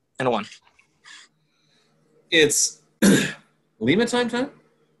and a 1. It's Lima time?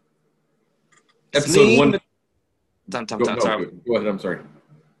 It's Episode 1. Sorry. Go ahead, I'm sorry.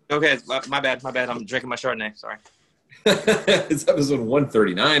 Okay, my bad. I'm drinking my Chardonnay. Sorry. It's episode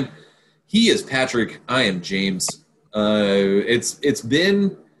 139. He is Patrick. I am James. It's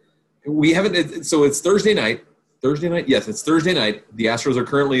been so it's Thursday night. Yes, it's Thursday night. The Astros are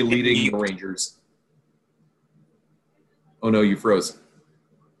currently leading the Rangers. Oh no, you froze.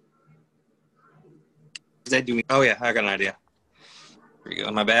 Oh yeah, I got an idea. Here you go.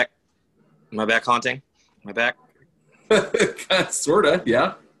 Am I back? Am I back haunting? Am I back? Sorta,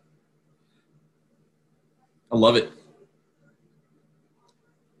 yeah. I love it.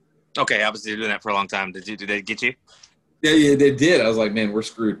 Okay, I was doing that for a long time. Did they get you? Yeah, they did. I was like, man, we're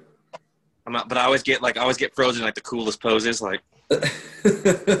screwed. But I always get frozen like the coolest poses, like.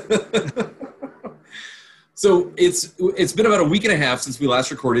 So it's been about a week and a half since we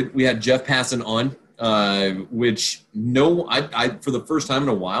last recorded. We had Jeff Passan on, which I for the first time in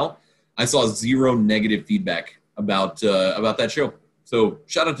a while, I saw zero negative feedback about that show. So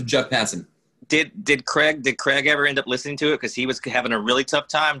shout out to Jeff Passan. Did Craig ever end up listening to it? Because he was having a really tough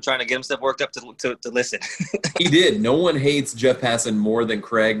time trying to get himself worked up to listen. He did. No one hates Jeff Passan more than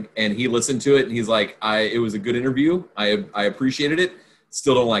Craig, and he listened to it and he's like, it was a good interview. I appreciated it.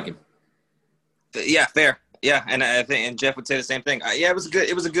 Still don't like him. Yeah, fair. Yeah, and I think and Jeff would say the same thing. It was a good.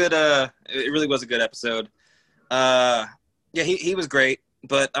 It really was a good episode. Yeah, he was great,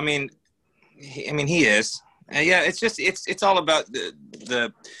 but I mean, he is. Yeah, it's all about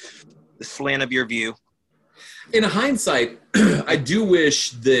the slant of your view. In hindsight, I do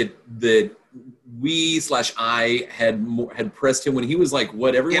wish that I had pressed him when he was like,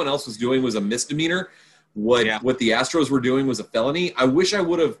 what everyone else was doing was a misdemeanor. What the Astros were doing was a felony. I wish I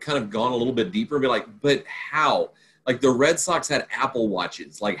would have kind of gone a little bit deeper and be like, but how? Like the Red Sox had Apple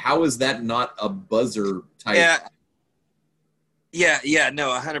Watches. Like, how is that not a buzzer type? No,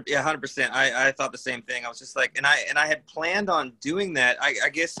 100%. I thought the same thing. I was just like, and I had planned on doing that. I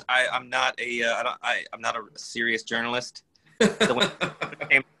guess I'm not a serious journalist. So when it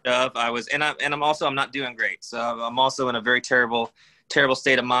came to stuff, I'm not doing great. So I'm also in a very terrible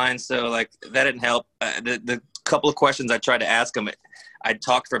state of mind. So like that didn't help. The couple of questions I tried to ask him, I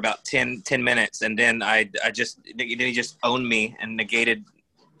talked for about 10 minutes, and then he just owned me and negated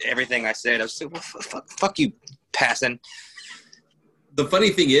everything I said. I was like, well, fuck you, Passan. The funny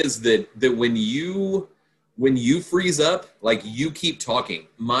thing is that when you freeze up, like you keep talking.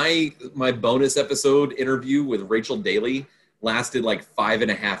 My bonus episode interview with Rachel Daly lasted like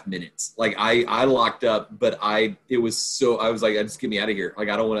 5.5 minutes. Like I locked up, but I was like, just get me out of here. Like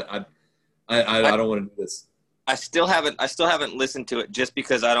I don't want to. I don't want to do this. I still haven't listened to it just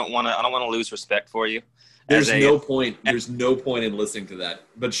because I don't want to lose respect for you. There's no point in listening to that.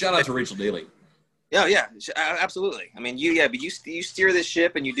 But shout out to Rachel Daly. Yeah, absolutely. I mean, but you steer this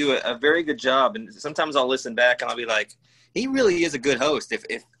ship and you do a very good job. And sometimes I'll listen back and I'll be like, he really is a good host.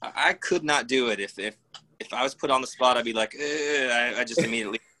 If I could not do it, if I was put on the spot, I'd be like, I just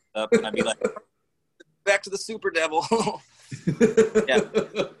immediately up and I'd be like, back to the Super Devil. Yeah,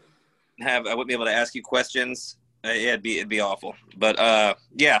 I wouldn't be able to ask you questions. It'd be awful. But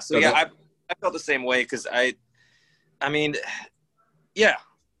yeah. So yeah, I felt the same way because I mean, yeah.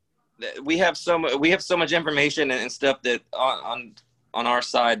 We have so much information and stuff that on our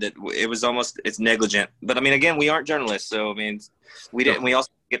side that it's negligent. But I mean, again, we aren't journalists, so I mean, we also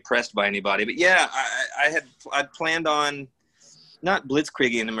get pressed by anybody. But yeah, I'd planned on not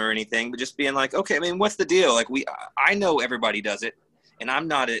blitzkrieging them or anything, but just being like, okay, I mean, what's the deal? Like I know everybody does it, and I'm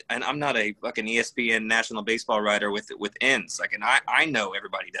not a fucking ESPN national baseball writer with ends. Like, and I know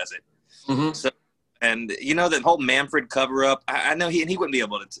everybody does it. Mm-hmm. So. And you know that whole Manfred cover up. I know he wouldn't be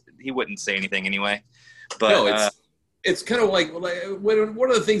able to. He wouldn't say anything anyway. But no, it's kind of like one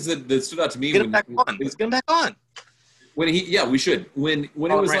of the things that stood out to me. Let's get him back on. When we should. When it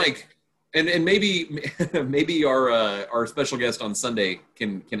was like, and maybe our special guest on Sunday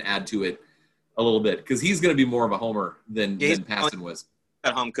can add to it a little bit because he's going to be more of a homer than Passan was.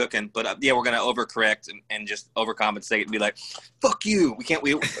 At home cooking, but we're going to overcorrect and just overcompensate and be like, fuck you. Are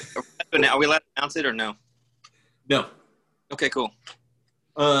we allowed to announce it or no? No. Okay, cool.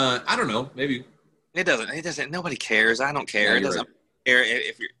 I don't know. Maybe. It doesn't. Nobody cares. I don't care. It doesn't care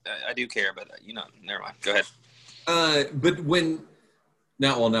if you're, I do care, but never mind. Go ahead. But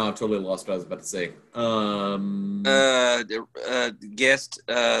now I've totally lost what I was about to say. Guest,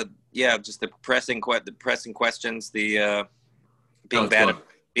 just the pressing questions,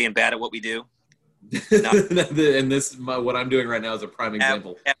 being bad at what we do. And what I'm doing right now is a prime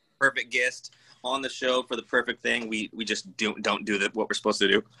example. Have a perfect guest. on the show for the perfect thing, we just don't do what we're supposed to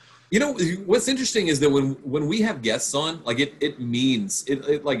do. You know, what's interesting is that when we have guests on, like it means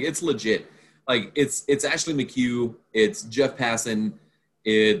it like it's legit. Like it's Ashley McHugh, it's Jeff Passan,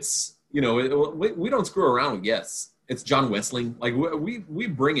 it's, you know, we don't screw around with guests. It's John Wessling. Like we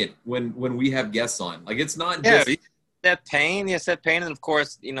bring it when we have guests on. Like it's not just Seth Payne, and of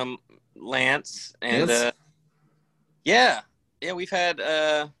course, you know, Lance and we've had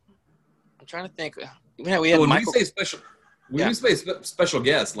I'm trying to think. Yeah, we had when Michael. We say special. When we say special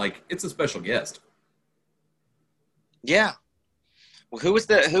guest, like it's a special guest. Yeah. Well, who was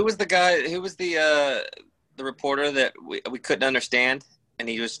the guy? Who was the reporter that we couldn't understand, and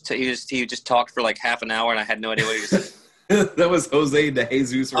he just talked for like half an hour, and I had no idea what he was saying. That was Jose de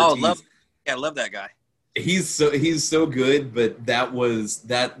Jesus Ortiz. I love that guy. He's so good, but that was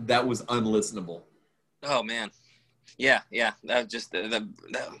unlistenable. Oh man. Yeah, that was just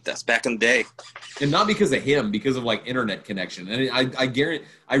that's back in the day, and not because of him, because of like internet connection. And I guarantee,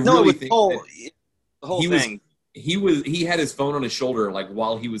 really think the whole thing. He had his phone on his shoulder like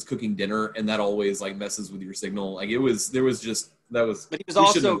while he was cooking dinner, and that always like messes with your signal. Like But he was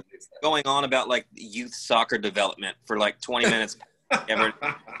also going on about like youth soccer development for like 20 minutes. And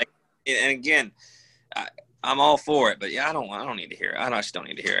again, I'm all for it, but yeah, I don't need to hear it. I just don't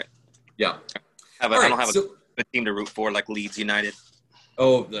need to hear it. Yeah, I don't have a team to root for like Leeds United.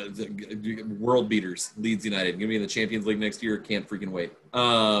 Oh, the world beaters, Leeds United. Gonna be in the Champions League next year. Can't freaking wait.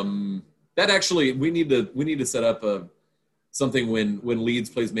 That actually, we need to set up something when Leeds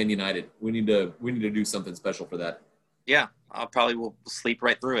plays Man United. We need to do something special for that. Yeah, I'll probably will sleep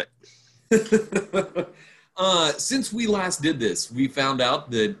right through it. Since we last did this, we found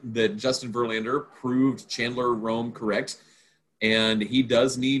out that Justin Verlander proved Chandler Rome correct, and he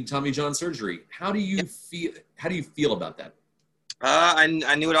does need Tommy John surgery. How do you feel? How do you feel about that? I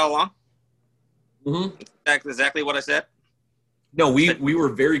knew it all along. Mm-hmm. Exactly what I said. No, we were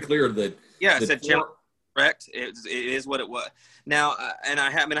very clear that. Yeah, I said Chandler correct. It is what it was. Now, and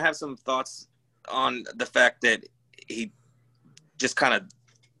I have some thoughts on the fact that he just kind of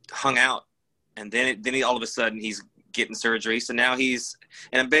hung out, and then he all of a sudden he's getting surgery. So now he's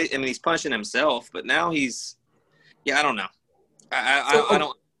punishing himself, but now he's I don't know.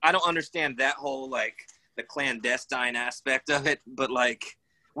 I don't understand that whole like the clandestine aspect of it, but like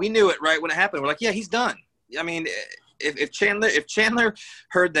we knew it right when it happened. We're like, yeah, he's done. I mean, if Chandler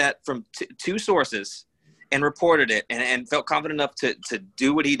heard that from two sources and reported it and felt confident enough to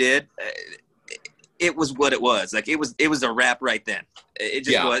do what he did, it was what it was. Like it was a wrap right then. It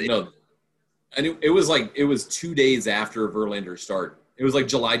just was. No. And it was 2 days after Verlander's start. It was like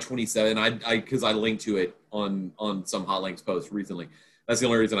July 27. Because I linked to it on some Hot Links post recently. That's the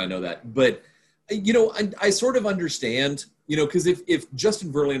only reason I know that. But you know, I sort of understand, you know, because if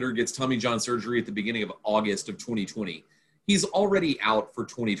Justin Verlander gets Tommy John surgery at the beginning of August of 2020, he's already out for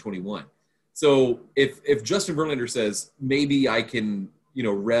 2021. So if Justin Verlander says maybe I can, you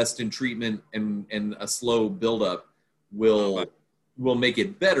know, rest and treatment and a slow buildup will make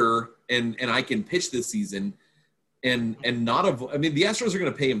it better and I can pitch this season and not I mean the Astros are going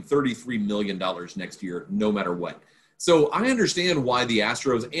to pay him $33 million next year no matter what. So I understand why the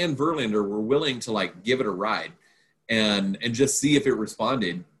Astros and Verlander were willing to like give it a ride and just see if it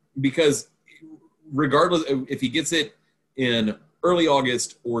responded, because regardless if he gets it in early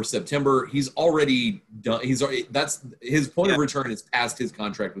August or September, he's already done. That's his point of return is past his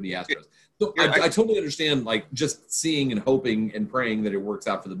contract with the Astros. So I totally understand like just seeing and hoping and praying that it works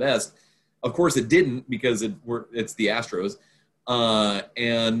out for the best. Of course it didn't, because it's the Astros.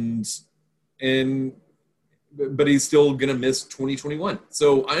 But he's still going to miss 2021.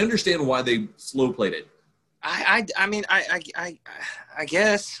 So I understand why they slow played it. I mean, I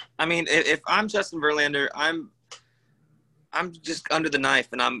guess. I mean, if I'm Justin Verlander, I'm just under the knife,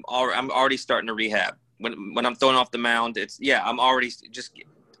 and I'm already starting to rehab. When I'm thrown off the mound, it's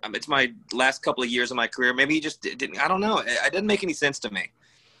my last couple of years of my career. Maybe he just didn't. I don't know. It didn't make any sense to me.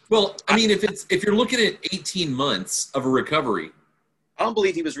 Well, I mean, if you're looking at 18 months of a recovery, I don't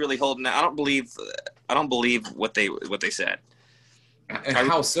believe he was really holding out. I don't believe what they said.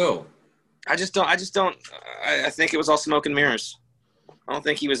 How so? I think it was all smoke and mirrors. I don't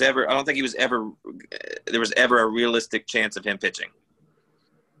think he was ever there was ever a realistic chance of him pitching.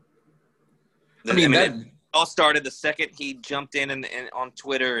 It all started the second he jumped in and on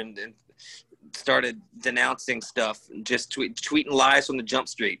Twitter and started denouncing stuff and just tweeting lies from the jump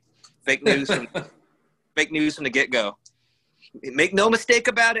street. Fake news from the get-go. Make no mistake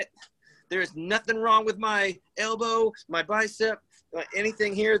about it. There is nothing wrong with my elbow, my bicep.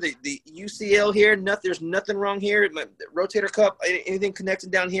 anything here, the UCL here, there's nothing wrong here. My rotator cuff, anything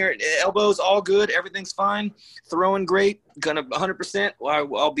connected down here, elbows all good, everything's fine. Throwing great, gonna 100%.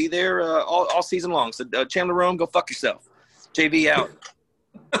 I'll be there all season long. So Chandler Rome, go fuck yourself. JV out.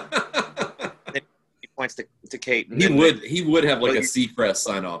 He points to Kate. He would have like a Seacrest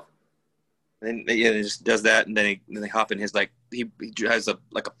sign off. And he just does that, and then they hop in his he has a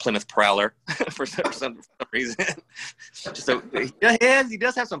Plymouth Prowler for some reason. So he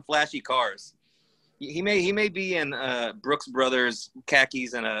does have some flashy cars. He may be in Brooks Brothers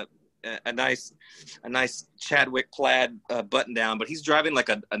khakis and a nice Chadwick plaid button down, but he's driving like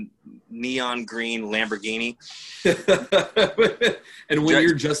a neon green Lamborghini. And when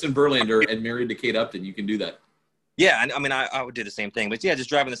you're Justin Verlander and married to Kate Upton, you can do that. Yeah, I mean, I would do the same thing, but yeah, just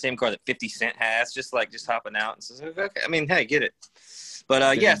driving the same car that 50 Cent has, just hopping out and says, okay, I mean, hey, get it.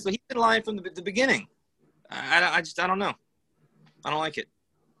 But yeah, so he's been lying from the beginning. I don't know. I don't like it.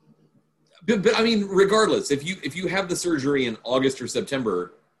 But I mean, regardless, if you have the surgery in August or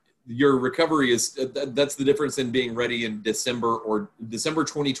September, your recovery that's the difference in being ready in December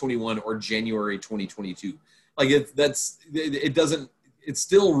 2021 or January 2022. Like it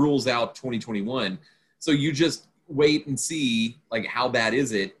still rules out 2021. So you just wait and see like how bad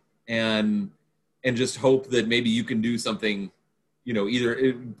is it, and just hope that maybe you can do something,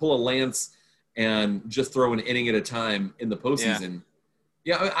 either pull a Lance and just throw an inning at a time in the postseason.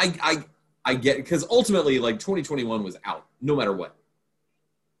 Yeah, I get it, because ultimately like 2021 was out no matter what.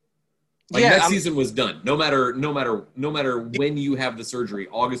 Like that season was done. No matter when you have the surgery,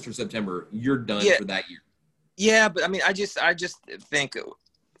 August or September, you're done for that year. Yeah, but I mean, I just think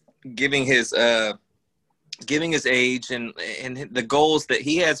giving his age and the goals that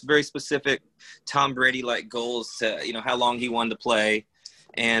he has, very specific Tom Brady like goals to how long he wanted to play,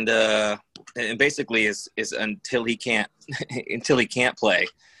 and basically is until he can't play.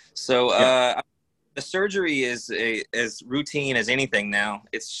 So the surgery is as routine as anything now.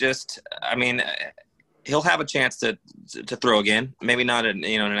 It's just, I mean, he'll have a chance to throw again. Maybe not in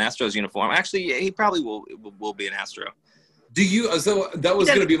an Astros uniform. Actually, he probably will be an Astro. Do you? So that was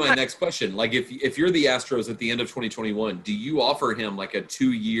going to be my next question. Like, if you're the Astros at the end of 2021, do you offer him like a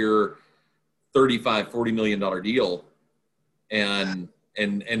 2-year, $35-40 million deal,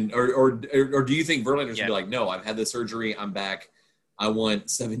 or do you think Verlander's gonna be like, no, I've had the surgery, I'm back, I want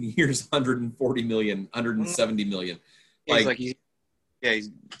 7 years, $140 million, $170 million. He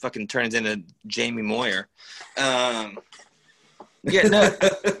fucking turns into Jamie Moyer. I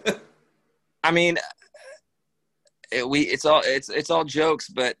mean. It's all jokes,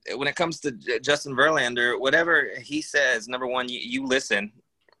 but when it comes to Justin Verlander, whatever he says, number one, you listen.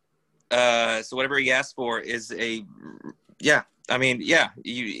 So whatever he asks for is you're at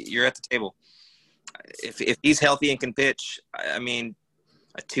the table. If he's healthy and can pitch, I mean,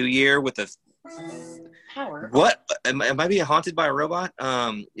 a 2-year with a power. What am I being haunted by a robot?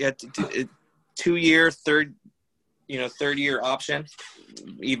 2-year, third year option,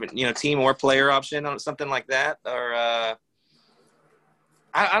 even team or player option on something like that, or I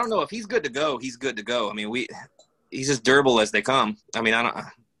don't know. If he's good to go, he's good to go. I mean, he's as durable as they come. I mean, I don't,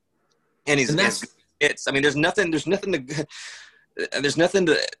 and it's. I mean, there's nothing to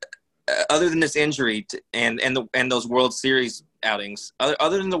other than this injury and those World Series outings.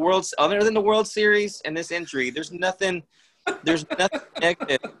 Other than the World Series and this injury, there's nothing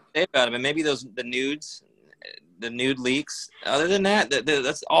negative to say about him. And maybe the nude leaks. Other than that,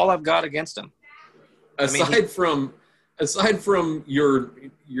 that's all I've got against him. Aside from your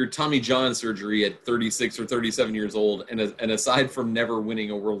Tommy John surgery at 36 or 37 years old, and aside from never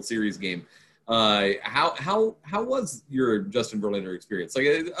winning a World Series game, how was your Justin Verlander experience?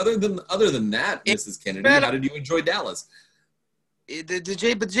 Like other than that, Mrs. Kennedy, how did you enjoy Dallas? The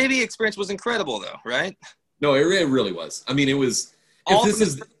JV experience was incredible, though, right? No, it really was. I mean, it was.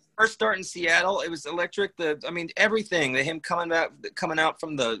 First start in Seattle, it was electric. Everything. Him coming out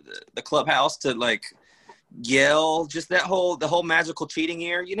from the clubhouse to like yell, just the whole magical cheating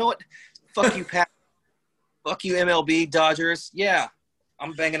year. You know what? Fuck you, Pat. Fuck you, MLB Dodgers. Yeah,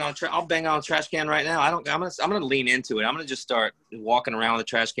 I'll bang on a trash can right now. I'm gonna lean into it. I'm gonna just start walking around with a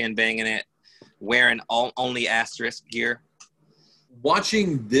trash can, banging it, wearing only asterisk gear.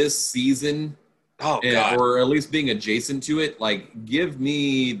 Watching this season. Oh, God. Or at least being adjacent to it, like give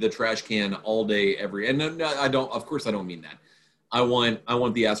me the trash can all day, and no, I don't. Of course, I don't mean that. I want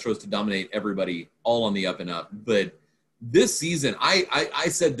the Astros to dominate everybody, all on the up and up. But this season, I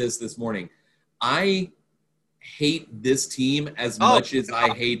said this morning. I hate this team as much as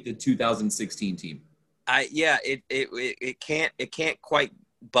I hate the 2016 team. It can't quite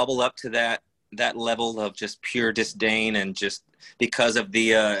bubble up to that level of just pure disdain and just because of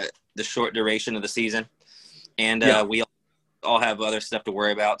the short duration of the season, and we all have other stuff to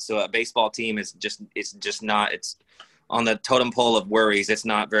worry about. So a baseball team is just not. It's on the totem pole of worries. It's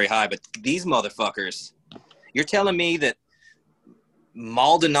not very high. But these motherfuckers, you're telling me that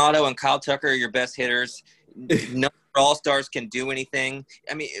Maldonado and Kyle Tucker are your best hitters? No all-stars can do anything.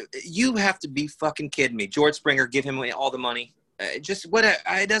 I mean, you have to be fucking kidding me. George Springer, give him all the money. It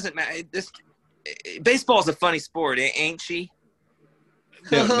doesn't matter. Baseball is a funny sport, ain't she?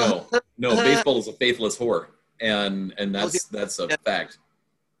 No. Baseball is a faithless whore, and that's a fact.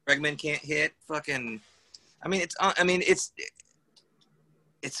 Bregman can't hit. Fucking. I mean,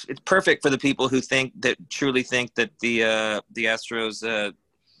 it's perfect for the people who truly think that the Astros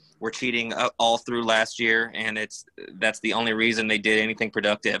were cheating all through last year, and that's the only reason they did anything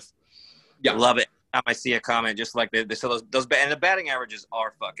productive. Yeah, love it. I see a comment just like this. So those and the batting averages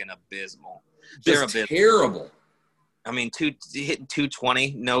are fucking abysmal. They're just terrible. I mean, hitting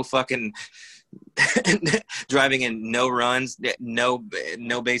 220, no fucking driving in, no runs, no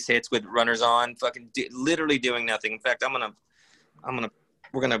base hits with runners on, fucking literally doing nothing. In fact,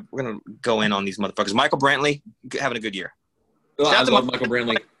 we're gonna go in on these motherfuckers. Michael Brantley having a good year. I love Michael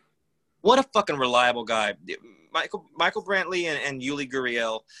Brantley. What a fucking reliable guy. Michael Brantley and Yuli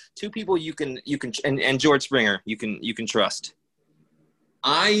Gurriel, two people you can and George Springer you can trust.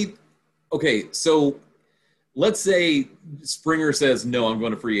 Okay, so let's say Springer says no, I'm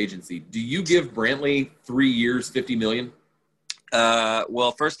going to free agency. Do you give Brantley 3 years, $50 million?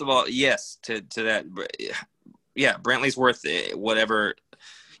 Well, first of all, yes to that. Yeah, Brantley's worth whatever.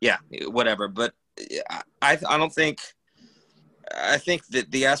 Yeah, whatever. But I don't think. I think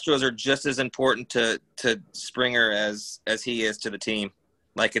that the Astros are just as important to Springer as he is to the team.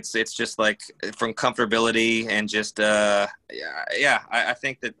 Like it's just like from comfortability and just I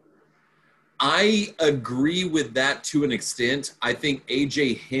think that. I agree with that to an extent. I think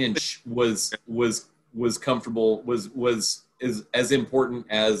AJ Hinch was comfortable, was as important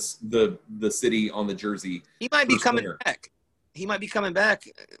as the city on the jersey. He might be coming back. He might be coming back.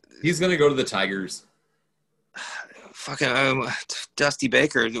 He's going to go to the Tigers. Fucking Dusty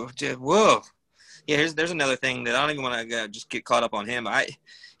Baker. Whoa. Yeah, there's another thing that I don't even want to just get caught up on him.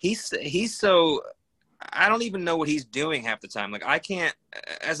 He's so I don't even know what he's doing half the time. Like I can't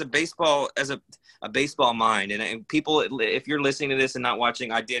as a baseball mind and people, if you're listening to this and not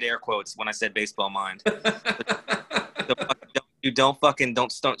watching, I did air quotes when I said baseball mind.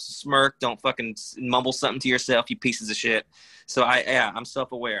 Don't smirk. Don't fucking mumble something to yourself, you pieces of shit. So I'm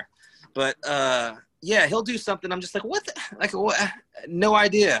self-aware, but he'll do something. I'm just like, what? No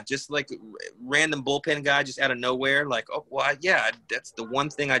idea. Just like random bullpen guy, just out of nowhere. Like, oh, well, yeah, that's the one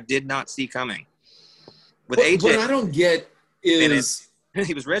thing I did not see coming. With AJ, what I don't get is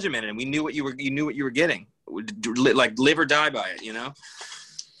he was regimented, and we knew what you were getting. Like live or die by it, you know.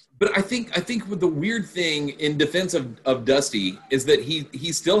 But I think with the weird thing in defense of Dusty is that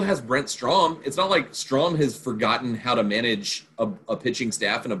he still has Brent Strom. It's not like Strom has forgotten how to manage a pitching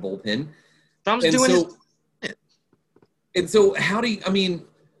staff and a bullpen. And so how do you, I mean,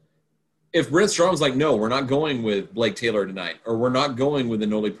 if Brent Strom's like, no, we're not going with Blake Taylor tonight, or we're not going with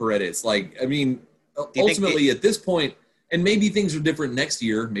Enoli Paredes. Like, I mean, ultimately at this point, and maybe things are different next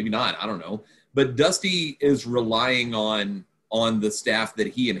year, maybe not, I don't know. But Dusty is relying on the staff that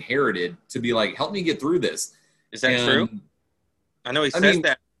he inherited to be like, help me get through this. Is that true? I know he says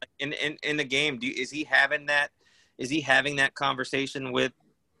that in the game. Is he having that conversation with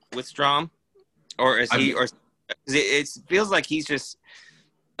Strom, or is he? Or it feels like he's just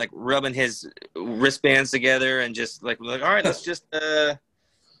like rubbing his wristbands together and just like all right, let's just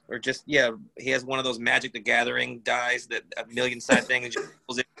or just he has one of those Magic the Gathering dies that a million side thing and just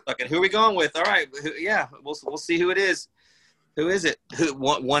pulls it. Fucking, who are we going with? All right, we'll see who it is. Who is it?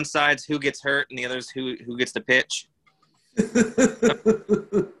 One side's who gets hurt, and the other's who gets the pitch.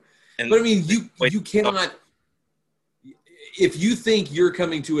 But I mean, you cannot. If you think you're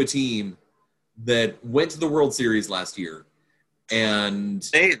coming to a team that went to the World Series last year, and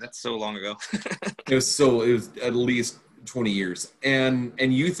that's so long ago. it was at least 20 years, and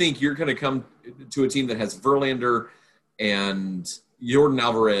you think you're going to come to a team that has Verlander and Jordan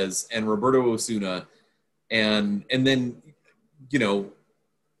Alvarez and Roberto Osuna, and then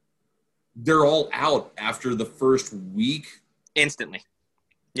they're all out after the first week instantly.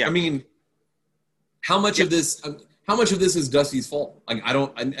 Yeah, I mean, how much of this is Dusty's fault? Like, I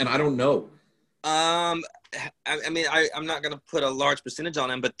don't know. I mean, I'm not going to put a large percentage on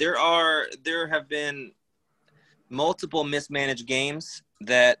him, but there have been multiple mismanaged games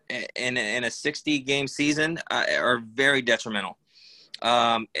that in a 60-game season are very detrimental.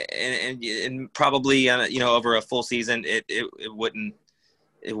 and probably over a full season it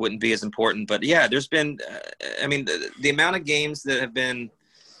wouldn't be as important. But yeah, there's been the amount of games that have been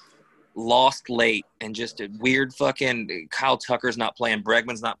lost late and just a weird fucking Kyle Tucker's not playing,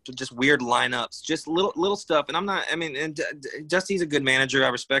 Bregman's not, just weird lineups, just little stuff. And Dusty's a good manager. I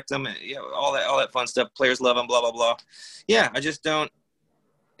respect him. All that fun stuff. Players love him. Blah blah blah. Yeah, I just don't.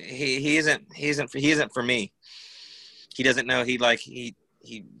 He isn't for me. He doesn't know. He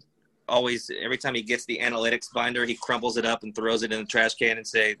always, every time he gets the analytics binder, he crumbles it up and throws it in the trash can and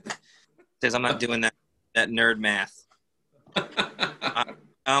says, "I'm not doing that nerd math.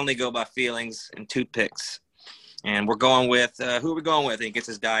 I only go by feelings and toothpicks." And we're going with who are we going with? And he gets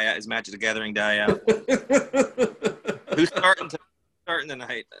his Magic the Gathering die out. Who's starting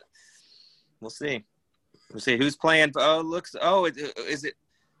tonight? We'll see. Who's playing.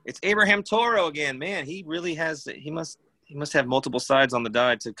 It's Abraham Toro again. Man, he really has. He must have multiple sides on the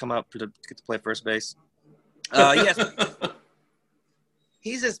die to come up to get to play first base. Yes,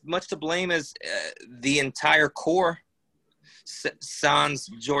 he's as much to blame as the entire core. Sans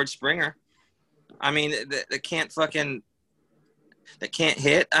George Springer. They can't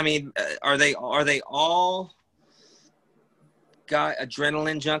hit. Are they all got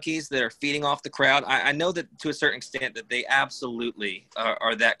adrenaline junkies that are feeding off the crowd? I know that to a certain extent that they absolutely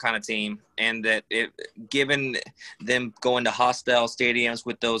are that kind of team, and that given them going to hostile stadiums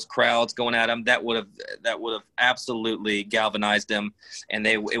with those crowds going at them, that would have absolutely galvanized them, and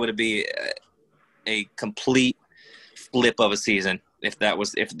it would be a complete flip of a season if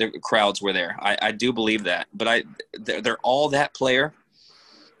the crowds were there. I do believe that, but they're all that player.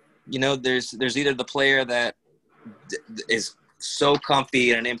 There's either the player that is so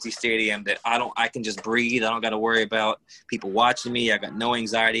comfy in an empty stadium that I can just breathe. I don't got to worry about people watching me. I got no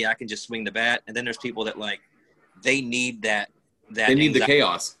anxiety. I can just swing the bat. And then there's people that they need that they need the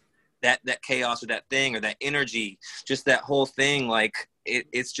chaos, that chaos or that thing or that energy, just that whole thing.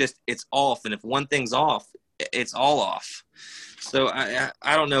 It's off. And if one thing's off, it's all off. So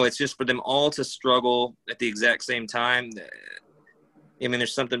I don't know. It's just for them all to struggle at the exact same time.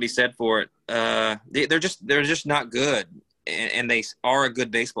 There's something to be said for it. They're just not good, and they are a good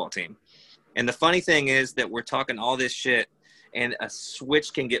baseball team. And the funny thing is that we're talking all this shit, and a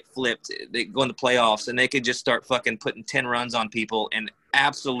switch can get flipped. They go in the playoffs, and they could just start fucking putting 10 runs on people, and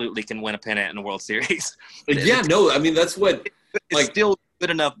absolutely can win a pennant in the World Series. Yeah, no, that's what. It's still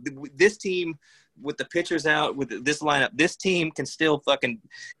good enough. This team, with the pitchers out, with this lineup, this team can still can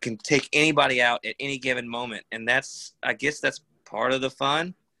take anybody out at any given moment. And I guess that's part of the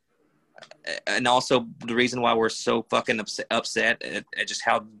fun. And also the reason why we're so fucking upset at just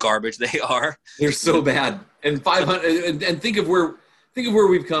how garbage they are. They're so bad. And 500, and think of where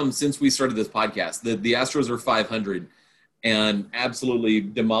we've come since we started this podcast. The Astros are 500 and absolutely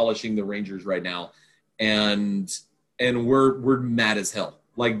demolishing the Rangers right now. And we're mad as hell.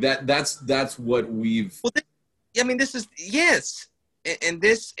 That's what we've. Well, this is yes, and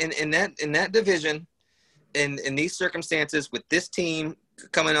this in that division, in these circumstances with this team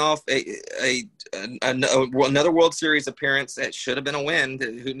coming off another World Series appearance that should have been a win.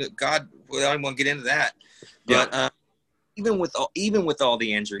 God, I don't want to get into that, but even with all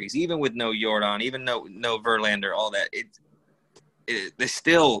the injuries, even with no Jordan, even no Verlander, all that, they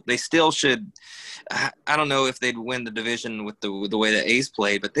still should. I don't know if they'd win the division with the way the A's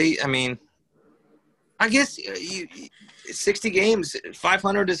played, but I guess 60 games,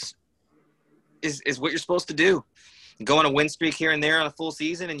 500 is what you're supposed to do. Go on a win streak here and there on a full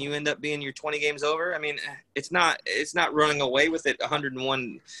season, and you end up being your 20 games over. It's not running away with it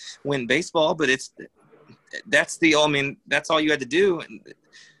 101 win baseball, but that's all you had to do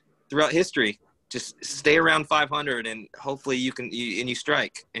throughout history. Just stay around 500, and hopefully you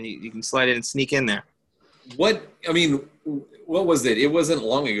strike, and you can slide in and sneak in there. What was it? It wasn't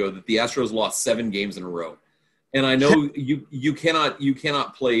long ago that the Astros lost 7 games in a row. And I know you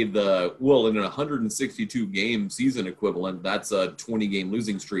cannot play in a 162 game season equivalent. That's a 20 game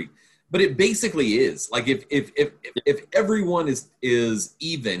losing streak, but it basically is if everyone is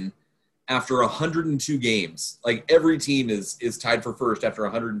even after 102 games, every team is tied for first after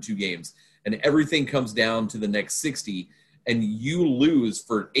 102 games, and everything comes down to the next 60, and you lose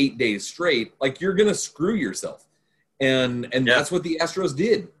for 8 days straight, you're gonna screw yourself. And that's what the Astros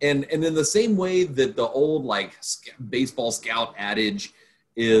did. And in the same way that the old baseball scout adage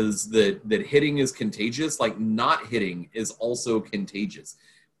is that hitting is contagious, not hitting is also contagious.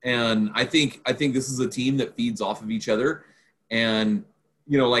 And I think this is a team that feeds off of each other. And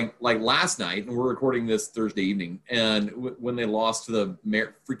last night, and we're recording this Thursday evening, and when they lost to the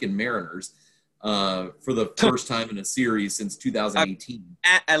freaking Mariners, for the first time in a series since 2018.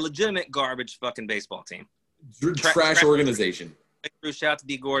 A legitimate garbage fucking baseball team. Trash organization. Shout out to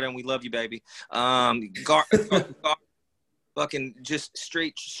D. Gordon. We love you, baby. Fucking just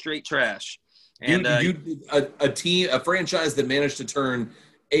straight trash. And a franchise that managed to turn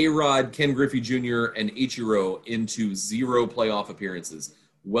A-Rod, Ken Griffey Jr., and Ichiro into 0 playoff appearances.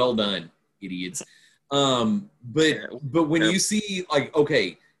 Well done, idiots. But when you see, like,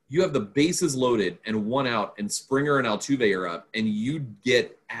 okay, you have the bases loaded and 1 out, and Springer and Altuve are up, and you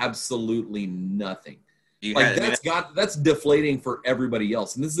get absolutely nothing. That's deflating for everybody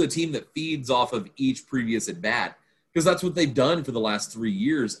else. And this is a team that feeds off of each previous at bat, because that's what they've done for the last 3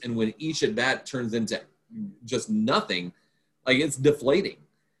 years. And when each at bat turns into just nothing, like, it's deflating.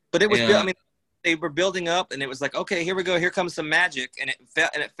 But it was, they were building up, and it was like, okay, here we go, here comes some magic, and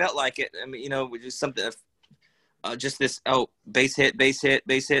it felt like it. I mean, just something, just this, base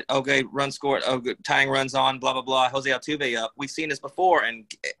hit, okay, run scored, tying runs on, blah blah blah. Jose Altuve up. We've seen this before, and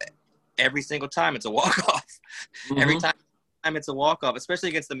every single time it's a walk-off. Mm-hmm. Every time it's a walk-off, especially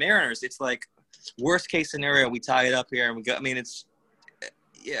against the Mariners. It's like worst case scenario, we tie it up here and we go. I mean,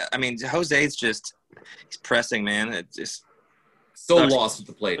 Jose's just, he's pressing, man. It's just so lost at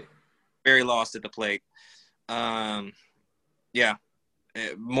the plate. Very lost at the plate. Yeah.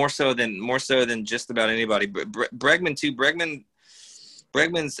 More so than just about anybody. But Bregman too.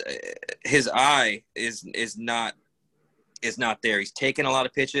 Bregman's his eye is not there. He's taken a lot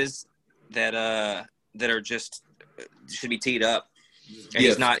of pitches that are just should be teed up. And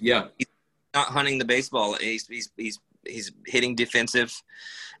he's not hunting the baseball. He's hitting defensive,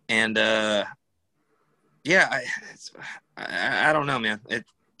 and I don't know, man.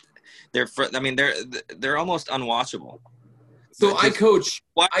 They're almost unwatchable. So I coach.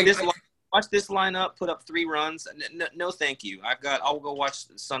 Watch this lineup put up 3 runs. No, thank you. I'll go watch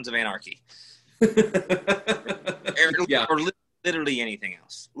Sons of Anarchy. Or literally anything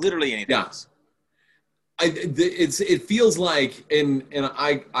else. Else. It feels like, and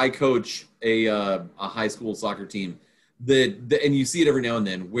I coach a high school soccer team and you see it every now and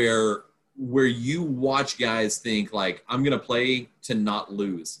then where you watch guys think, like, I'm gonna play to not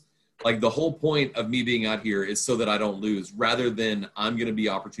lose. Like, the whole point of me being out here is so that I don't lose, rather than I'm gonna be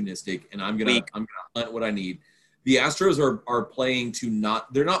opportunistic and I'm gonna hunt what I need. The Astros are playing to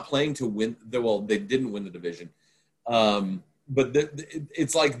not. They're not playing to win. Well, they didn't win the division, but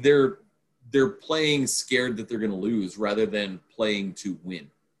it's like they're playing scared that they're going to lose rather than playing to win.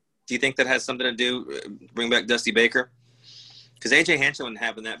 Do you think that has something to do? Bring back Dusty Baker, because AJ Hinch wasn't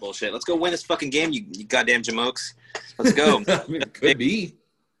having that bullshit. Let's go win this fucking game, you goddamn jamokes. Let's go. I mean, it could be.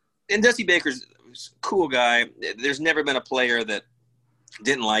 And Dusty Baker's a cool guy. There's never been a player that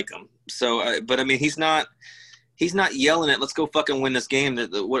didn't like him. So, but I mean, he's not yelling at, let's go fucking win this game.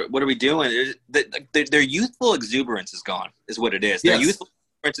 What are we doing? Their youthful exuberance is gone, is what it is. Their youthful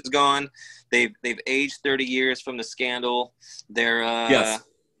exuberance is gone. They've aged 30 years from the scandal. They're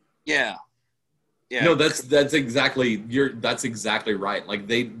yeah. No, that's exactly right. Like,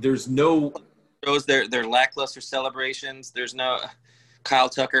 there's no shows their lackluster celebrations. There's no Kyle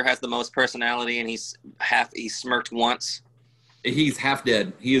Tucker has the most personality, and he smirked once. He's half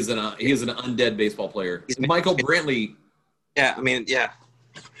dead. He is an undead baseball player. Michael Brantley. Yeah, I mean, yeah.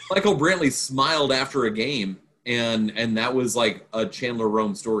 Michael Brantley smiled after a game, and that was like a Chandler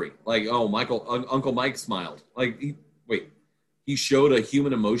Rome story. Like, oh, Uncle Mike smiled. Like, he showed a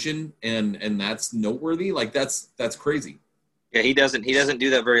human emotion, and that's noteworthy. Like, that's crazy. Yeah, he doesn't do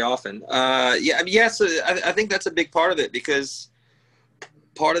that very often. So I think that's a big part of it, because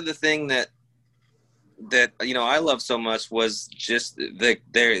part of the thing that I love so much was just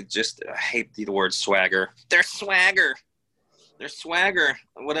they're just, I hate the word swagger. They're swagger.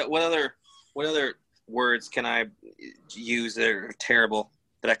 What other words can I use that are terrible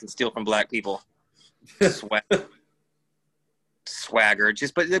that I can steal from black people? Swagger.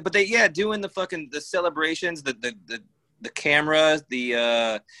 Just but they doing the celebrations, the cameras,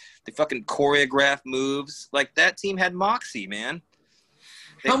 the fucking choreographed moves. Like, that team had moxie, man.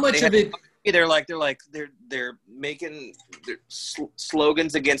 How much of it? They're making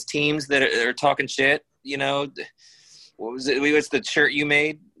slogans against teams that are talking shit. What was it? What's the shirt you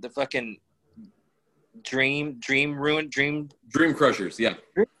made? The fucking dream crushers. Yeah,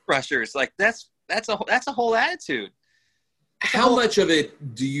 dream crushers. Like, that's a whole attitude. How much of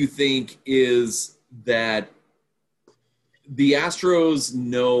it do you think is that the Astros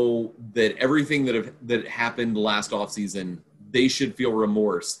know that everything that happened last offseason, they should feel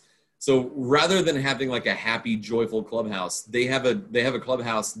remorse? So rather than having like a happy, joyful clubhouse, they have a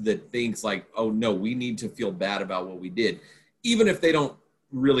clubhouse that thinks like, oh no, we need to feel bad about what we did, even if they don't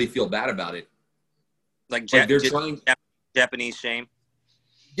really feel bad about it. Like Like they're trying. Japanese shame.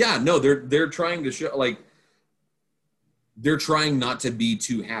 Yeah, no, they're trying to show like they're trying not to be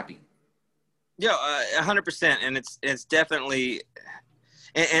too happy. Yeah, 100%, and it's definitely,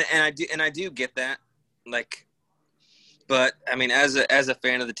 and I do get that, like, but I mean, as a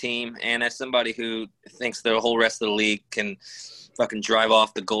fan of the team and as somebody who thinks the whole rest of the league can fucking drive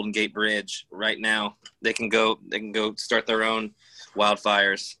off the Golden Gate Bridge right now, they can go start their own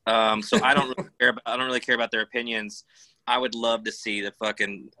wildfires. So I don't really care about their opinions. I would love to see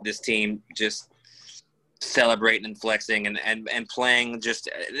this team just celebrating and flexing and playing just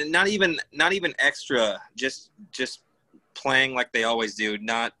not even extra, just playing like they always do.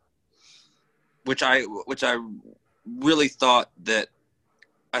 Not which I really thought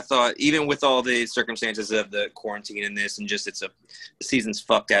even with all the circumstances of the quarantine and this and just the season's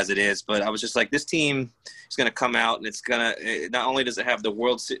fucked as it is, but I was just like, this team is going to come out and it's going to, not only does it have the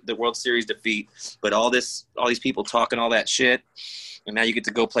World Series defeat, but all these people talking all that shit. And now you get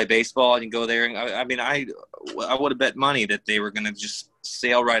to go play baseball and you go there. And I would have bet money that they were going to just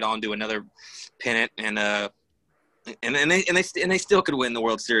sail right on to another pennant and they still could win the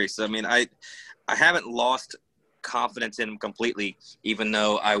World Series. So, I mean, I haven't lost confidence in them completely, even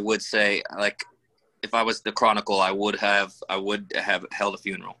though I would say, like, if I was the Chronicle, I would have held a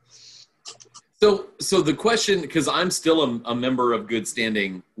funeral. So the question, because I'm still a member of good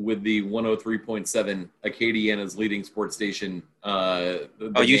standing with the 103.7 Acadiana's leading sports station.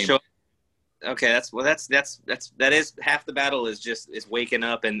 You show. Okay, that is half the battle is waking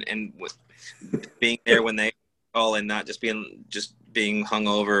up and being there when they call and not just being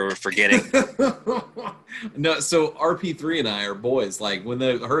hungover or forgetting. No, so RP3 and I are boys. Like when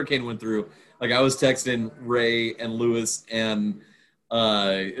the hurricane went through, like I was texting Ray and Lewis and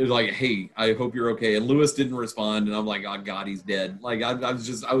it was like, hey, I hope you're okay. And Lewis didn't respond, and I'm like, oh God, he's dead. Like I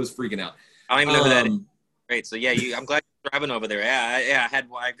was freaking out. I don't even know who that is. Great. So yeah, I'm glad you're driving over there. Yeah,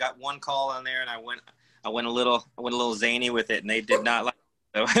 I got one call on there, and I went a little zany with it, and they did not like it.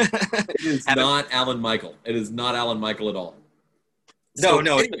 So. It is not Alan Michael. It is not Alan Michael at all. No.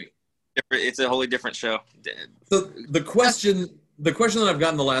 Anyway. It's a wholly different show. So the question that I've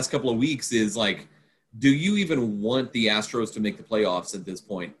gotten the last couple of weeks is like, do you even want the Astros to make the playoffs at this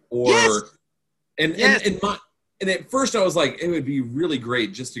point? Or yes. And at first I was like, it would be really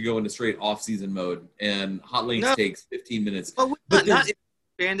great just to go into straight off-season mode, and Hot Links takes 15 minutes. But not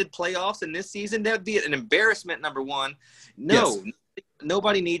expanded playoffs in this season. That would be an embarrassment, number one. No, yes.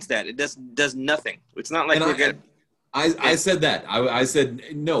 Nobody needs that. It does nothing. It's not like I said that. I said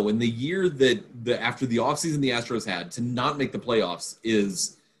no. In the year that after the offseason the Astros had, to not make the playoffs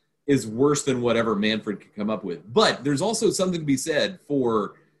is worse than whatever Manfred could come up with. But there's also something to be said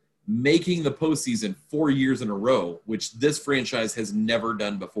for making the postseason 4 years in a row, which this franchise has never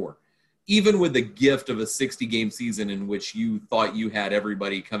done before. Even with the gift of a 60-game season in which you thought you had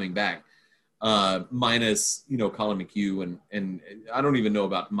everybody coming back, minus Colin McHugh and I don't even know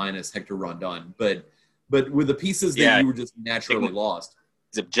about minus Hector Rondon, but with the pieces that you were just naturally lost.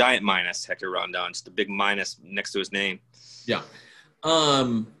 It's a giant minus, Hector Rondon, just a big minus next to his name. Yeah.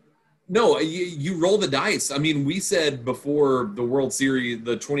 No, you roll the dice. I mean, we said before the World Series,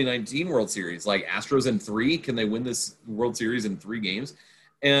 the 2019 World Series, like Astros in 3, can they win this World Series in 3 games?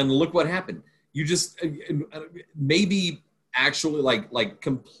 And look what happened. You just maybe actually like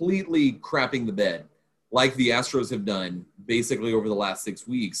completely crapping the bed like the Astros have done basically over the last 6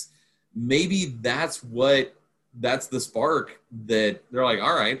 weeks. Maybe that's the spark that they're like,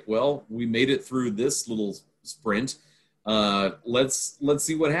 all right, well, we made it through this little sprint. Let's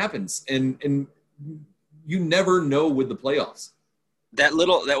see what happens. And you never know with the playoffs. That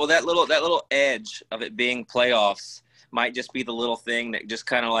little edge of it being playoffs might just be the little thing that just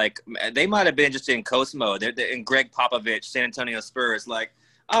kind of like, they might have been just in coast mode. They're in Greg Popovich, San Antonio Spurs, like,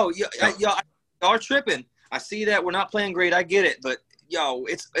 oh, y'all are tripping. I see that we're not playing great. I get it, but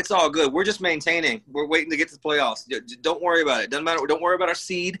it's all good. We're just maintaining. We're waiting to get to the playoffs. Don't worry about it. Doesn't matter. Don't worry about our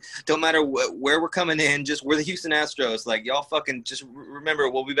seed. Don't matter where we're coming in. Just we're the Houston Astros. Like, y'all fucking just remember,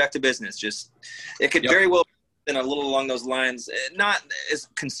 we'll be back to business. Just it could very well been a little along those lines. Not as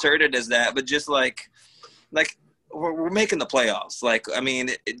concerted as that, but just like we're making the playoffs. Like, I mean,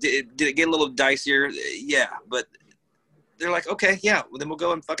 did it get a little dicier? Yeah, but they're like, okay, yeah, well, then we'll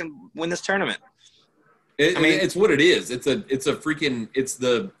go and fucking win this tournament. It's what it is. It's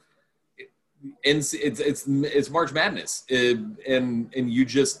March Madness, and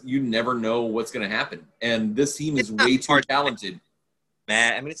you never know what's going to happen. And this team is way too talented.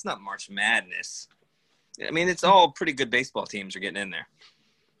 It's not March Madness. I mean, it's all pretty good baseball teams are getting in there.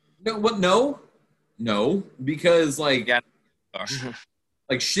 No, what? No, because like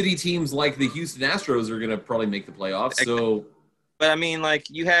like shitty teams like the Houston Astros are going to probably make the playoffs. So, but I mean, like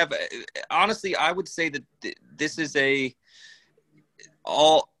you have, honestly, I would say that this is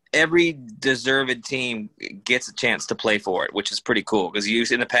every deserved team gets a chance to play for it, which is pretty cool. Because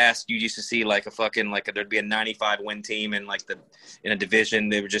in the past, you used to see like there'd be a 95 win team and in a division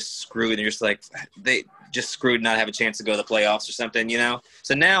they were just screwed. And you're just like they just screwed, not have a chance to go to the playoffs or something, you know.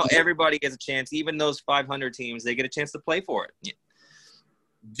 So now everybody gets a chance, even those 500 teams, they get a chance to play for it.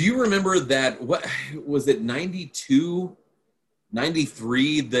 Do you remember that? What was it? 92,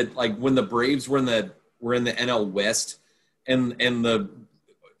 93. That like when the Braves were in the NL West, and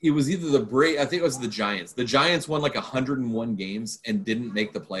it was either the Braves, I think it was the Giants. The Giants won like 101 games and didn't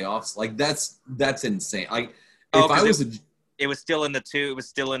make the playoffs. Like that's insane. Like it was still in the two. It was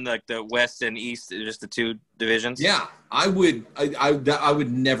still in the West and East, just the two divisions. Yeah, I would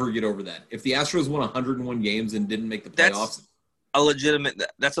never get over that. If the Astros won 101 games and didn't make the playoffs,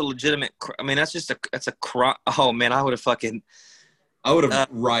 that's a legitimate. I mean, that's a crime. Oh man, I would have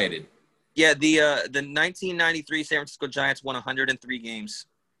rioted. Yeah, the 1993 San Francisco Giants won 103 games.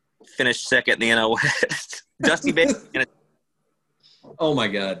 Finished second in the NL West. Dusty Baker. Oh my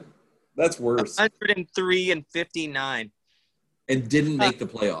God, that's worse. 103 and 59, and didn't make the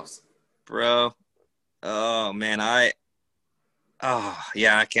playoffs, bro. Oh man, I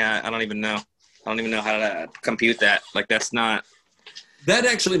can't. I don't even know how to compute that. Like that's not. That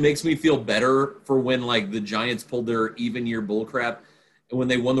actually makes me feel better for when like the Giants pulled their even year bullcrap, and when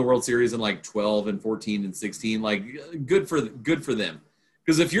they won the World Series in like 12 and 14 and 16. Like good for them.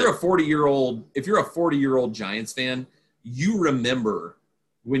 Because if you're a 40-year-old Giants fan, you remember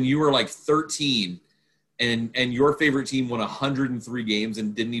when you were like 13 and your favorite team won 103 games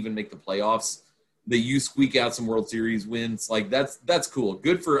and didn't even make the playoffs, that you squeak out some World Series wins. Like that's cool.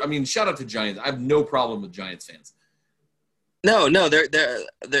 Shout out to Giants. I have no problem with Giants fans. No, they're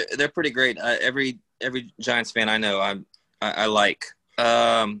pretty great. Every Giants fan I know, I like.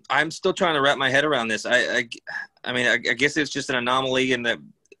 I'm still trying to wrap my head around this. I guess it's just an anomaly in that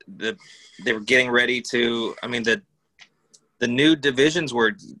they were getting ready to. I mean, the new divisions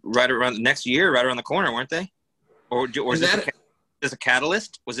were right around next year, right around the corner, weren't they? Or is this a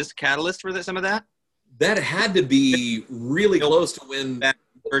catalyst? Was this a catalyst for some of that? That had to be really close to when back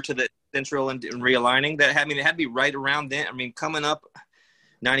to the Central and realigning. It had to be right around then. I mean, coming up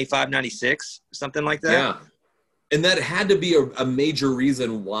 95, 96, something like that. Yeah. And that had to be a major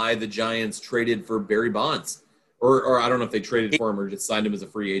reason why the Giants traded for Barry Bonds. Or I don't know if they traded for him or just signed him as a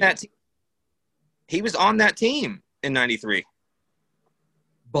free agent. He was on that team in 93.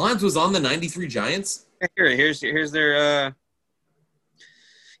 Bonds was on the 93 Giants? Here's their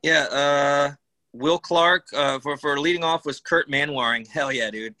Will Clark for leading off was Kurt Manwaring. Hell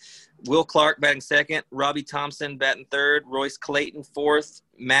yeah, dude. Will Clark batting second, Robbie Thompson batting third, Royce Clayton fourth,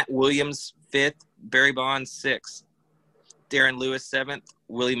 Matt Williams fifth, Barry Bonds sixth, Darren Lewis seventh,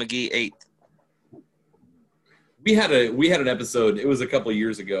 Willie McGee eighth. We had an episode, it was a couple of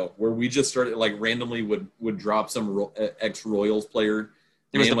years ago, where we just started like randomly would drop some ex-Royals player.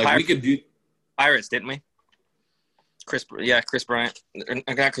 It was we could do Pirates, didn't we? Chris Bryant.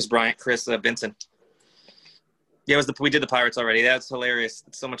 Not Chris Bryant, Chris Benson. Yeah, we did the Pirates already. That's hilarious.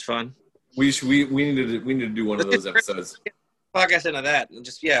 It's so much fun. We need to do one of those episodes. Podcast into that. We're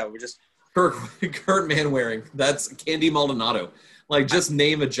just Kurt Manwaring. That's Candy Maldonado. Like, just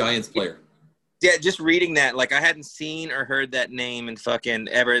name a Giants player. Yeah, just reading that, like I hadn't seen or heard that name in fucking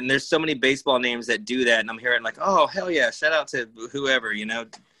ever. And there's so many baseball names that do that, and I'm hearing like, oh hell yeah, shout out to whoever, you know.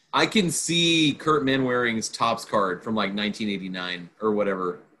 I can see Kurt Manwaring's Topps card from like 1989 or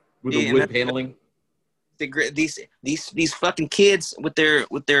whatever with the wood paneling. These fucking kids with their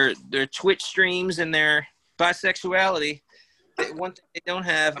Twitch streams and their bisexuality. One thing they don't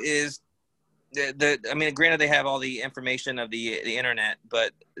have is granted they have all the information of the internet,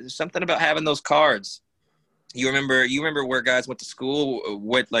 but there's something about having those cards. You remember where guys went to school,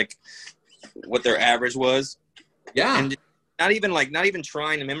 what their average was? Yeah. And not even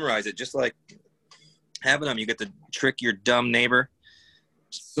trying to memorize it, just like having them. You get to trick your dumb neighbor.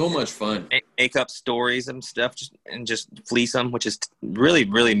 So much fun. Make up stories and stuff, just fleece them, which is really,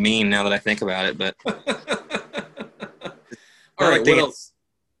 really mean now that I think about it. But all right, what else?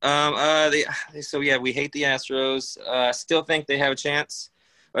 We hate the Astros. Still think they have a chance.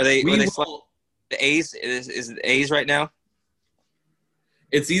 The A's? Is it the A's right now?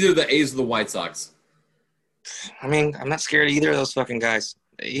 It's either the A's or the White Sox. I mean, I'm not scared of either of those fucking guys.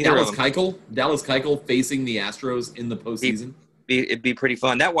 Dallas Keuchel facing the Astros in the postseason. It'd be pretty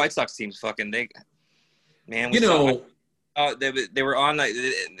fun. That White Sox team's fucking they were on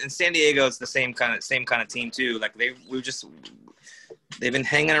in San Diego. It's the same kind of team too. Like they've been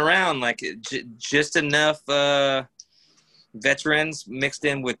hanging around like just enough veterans mixed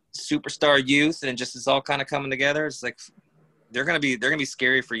in with superstar youth, and just it's all kind of coming together. It's like they're gonna be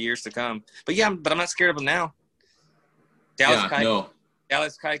scary for years to come. But I'm not scared of them now. Dallas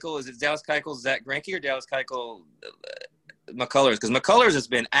Keuchel, is it Dallas Keuchel, Zach Greinke, or Dallas Keuchel, McCullers? Because McCullers has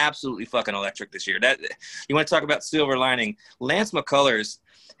been absolutely fucking electric this year. That you want to talk about silver lining? Lance McCullers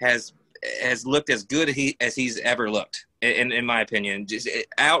has looked as good as he's ever looked, in my opinion. Just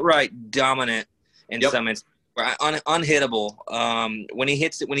outright dominant in some instances, unhittable. When he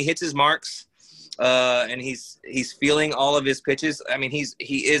hits his marks, and he's feeling all of his pitches. I mean,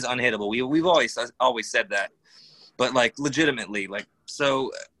 he is unhittable. We've always said that, but like legitimately, like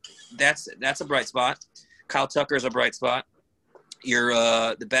so, that's a bright spot. Kyle Tucker is a bright spot. Your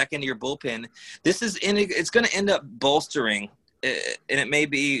the back end of your bullpen. It's going to end up bolstering. And it may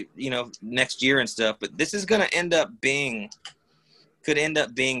be, next year and stuff, but this is going to could end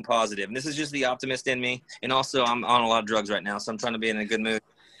up being positive. And this is just the optimist in me. And also I'm on a lot of drugs right now, so I'm trying to be in a good mood.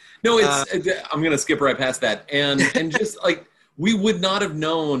 No, I'm going to skip right past that. And just like, we would not have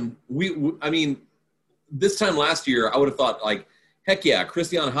known, this time last year, I would have thought like, heck yeah,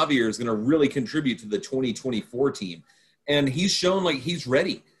 Christian Javier is going to really contribute to the 2024 team. And he's shown like he's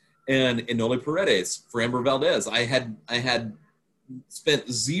ready. And Enoli Paredes, Framber Valdez, I had spent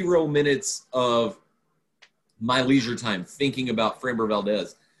 0 minutes of my leisure time thinking about Framber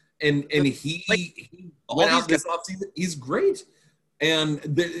Valdez, and he went out this offseason. He's great, and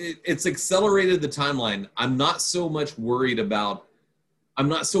it's accelerated the timeline. I'm not so worried about the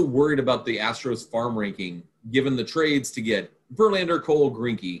Astros farm ranking, given the trades to get Verlander, Cole,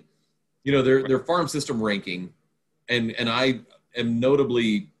 Greinke, their farm system ranking, and I am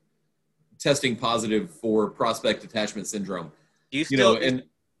notably testing positive for prospect attachment syndrome. Do you still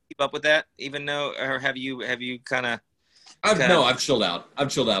keep up with that, even though, or have you kind of? I've chilled out. I've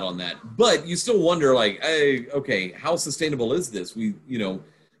chilled out on that. But you still wonder, like, hey, okay, how sustainable is this?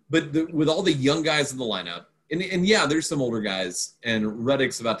 But with all the young guys in the lineup, and yeah, there's some older guys, and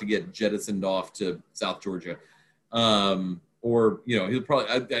Reddick's about to get jettisoned off to South Georgia, or he'll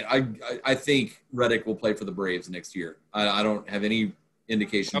probably. I think Reddick will play for the Braves next year. I don't have any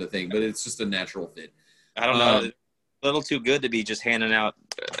indication to think, but it's just a natural fit. I don't know. A little too good to be just handing out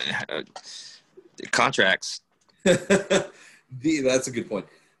contracts. That's a good point.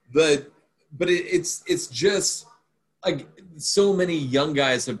 But it's just like so many young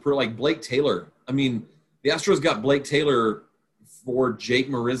guys have like Blake Taylor. I mean, the Astros got Blake Taylor for Jake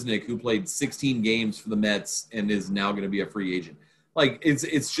Marisnick, who played 16 games for the Mets and is now going to be a free agent. Like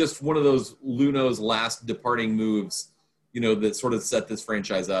it's just one of those Luno's last departing moves, that sort of set this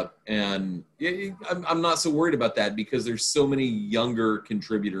franchise up. And I'm not so worried about that because there's so many younger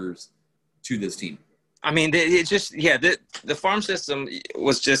contributors to this team. I mean, the farm system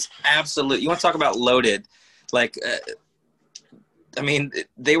was just absolute. You want to talk about loaded? Like,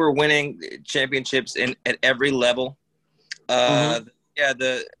 they were winning championships at every level. Yeah,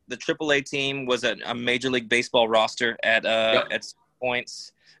 the AAA team was a Major League Baseball roster at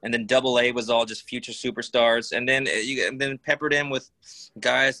points. And then AA was all just future superstars, and then peppered in with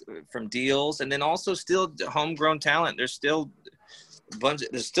guys from deals, and then also still homegrown talent. There's still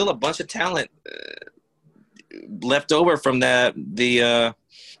a bunch of talent left over from the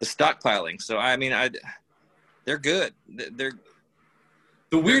stockpiling. So they're good. The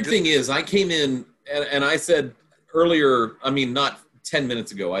weird thing is, I came in and I said earlier, not 10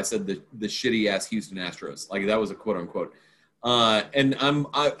 minutes ago, I said the shitty ass Houston Astros, like that was a quote unquote. And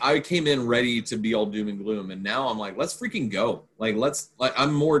I came in ready to be all doom and gloom, and now I'm like, let's freaking go.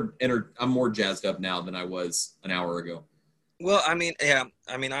 I'm more jazzed up now than I was an hour ago. Well,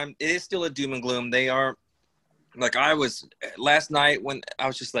 it is still a doom and gloom. They are, like, I was last night when I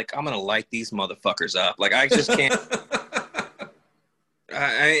was just like, I'm gonna light these motherfuckers up. Like, I just can't.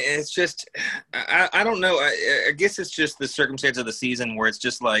 It's just, I don't know. I guess it's just the circumstance of the season where it's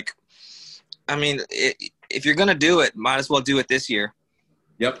just like, if you're going to do it, might as well do it this year.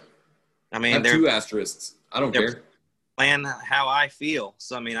 Yep. Have 2 asterisks. I don't care. Playing how I feel.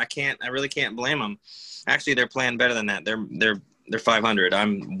 So, I really can't blame them. Actually, they're playing better than that. They're 500.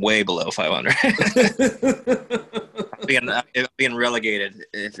 I'm way below 500. being relegated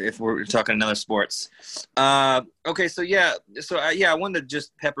if we're talking another sports. Okay. So I wanted to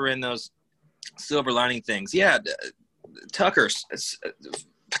just pepper in those silver lining things. Yeah. Tucker's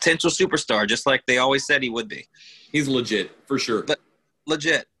potential superstar, just like they always said he would be. He's legit, for sure. But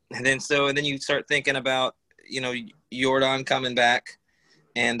legit. And then you start thinking about, Yordan coming back,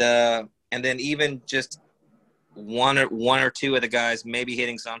 and then even just one or two of the guys maybe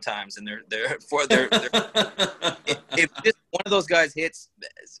hitting sometimes, and they're if just one of those guys hits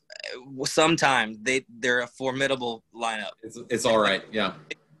sometime, they're a formidable lineup. It's all right. Yeah.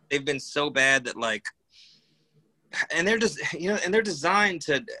 They've been so bad that like, and they're just, and they're designed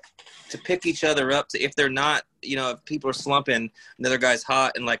to pick each other up. If they're not, if people are slumping, another guy's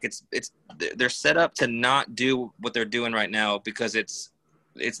hot, and like they're set up to not do what they're doing right now because it's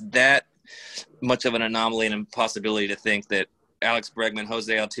that much of an anomaly and impossibility to think that Alex Bregman,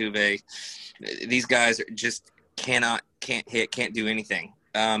 Jose Altuve, these guys just can't hit, can't do anything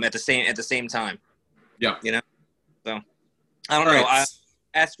at the same time. Yeah. So I don't know. Right.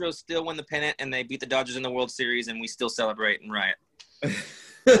 Astros still win the pennant, and they beat the Dodgers in the World Series, and we still celebrate and riot.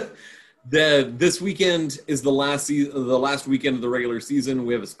 This weekend is the last weekend of the regular season.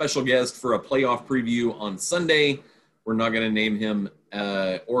 We have a special guest for a playoff preview on Sunday. We're not going to name him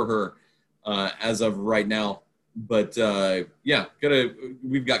or her as of right now, but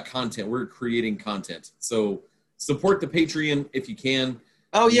we've got content. We're creating content, so support the Patreon if you can.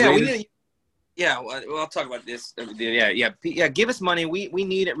 Oh yeah, we need. Yeah, well, I'll talk about this. Yeah. Give us money. We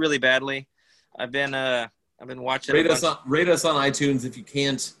need it really badly. I've been watching. Rate us on iTunes if you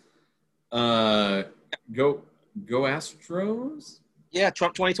can't. Go Astros. Yeah,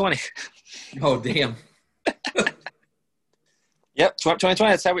 Trump 2020. Oh damn. Yep, Trump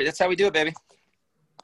 2020. That's how we do it, baby.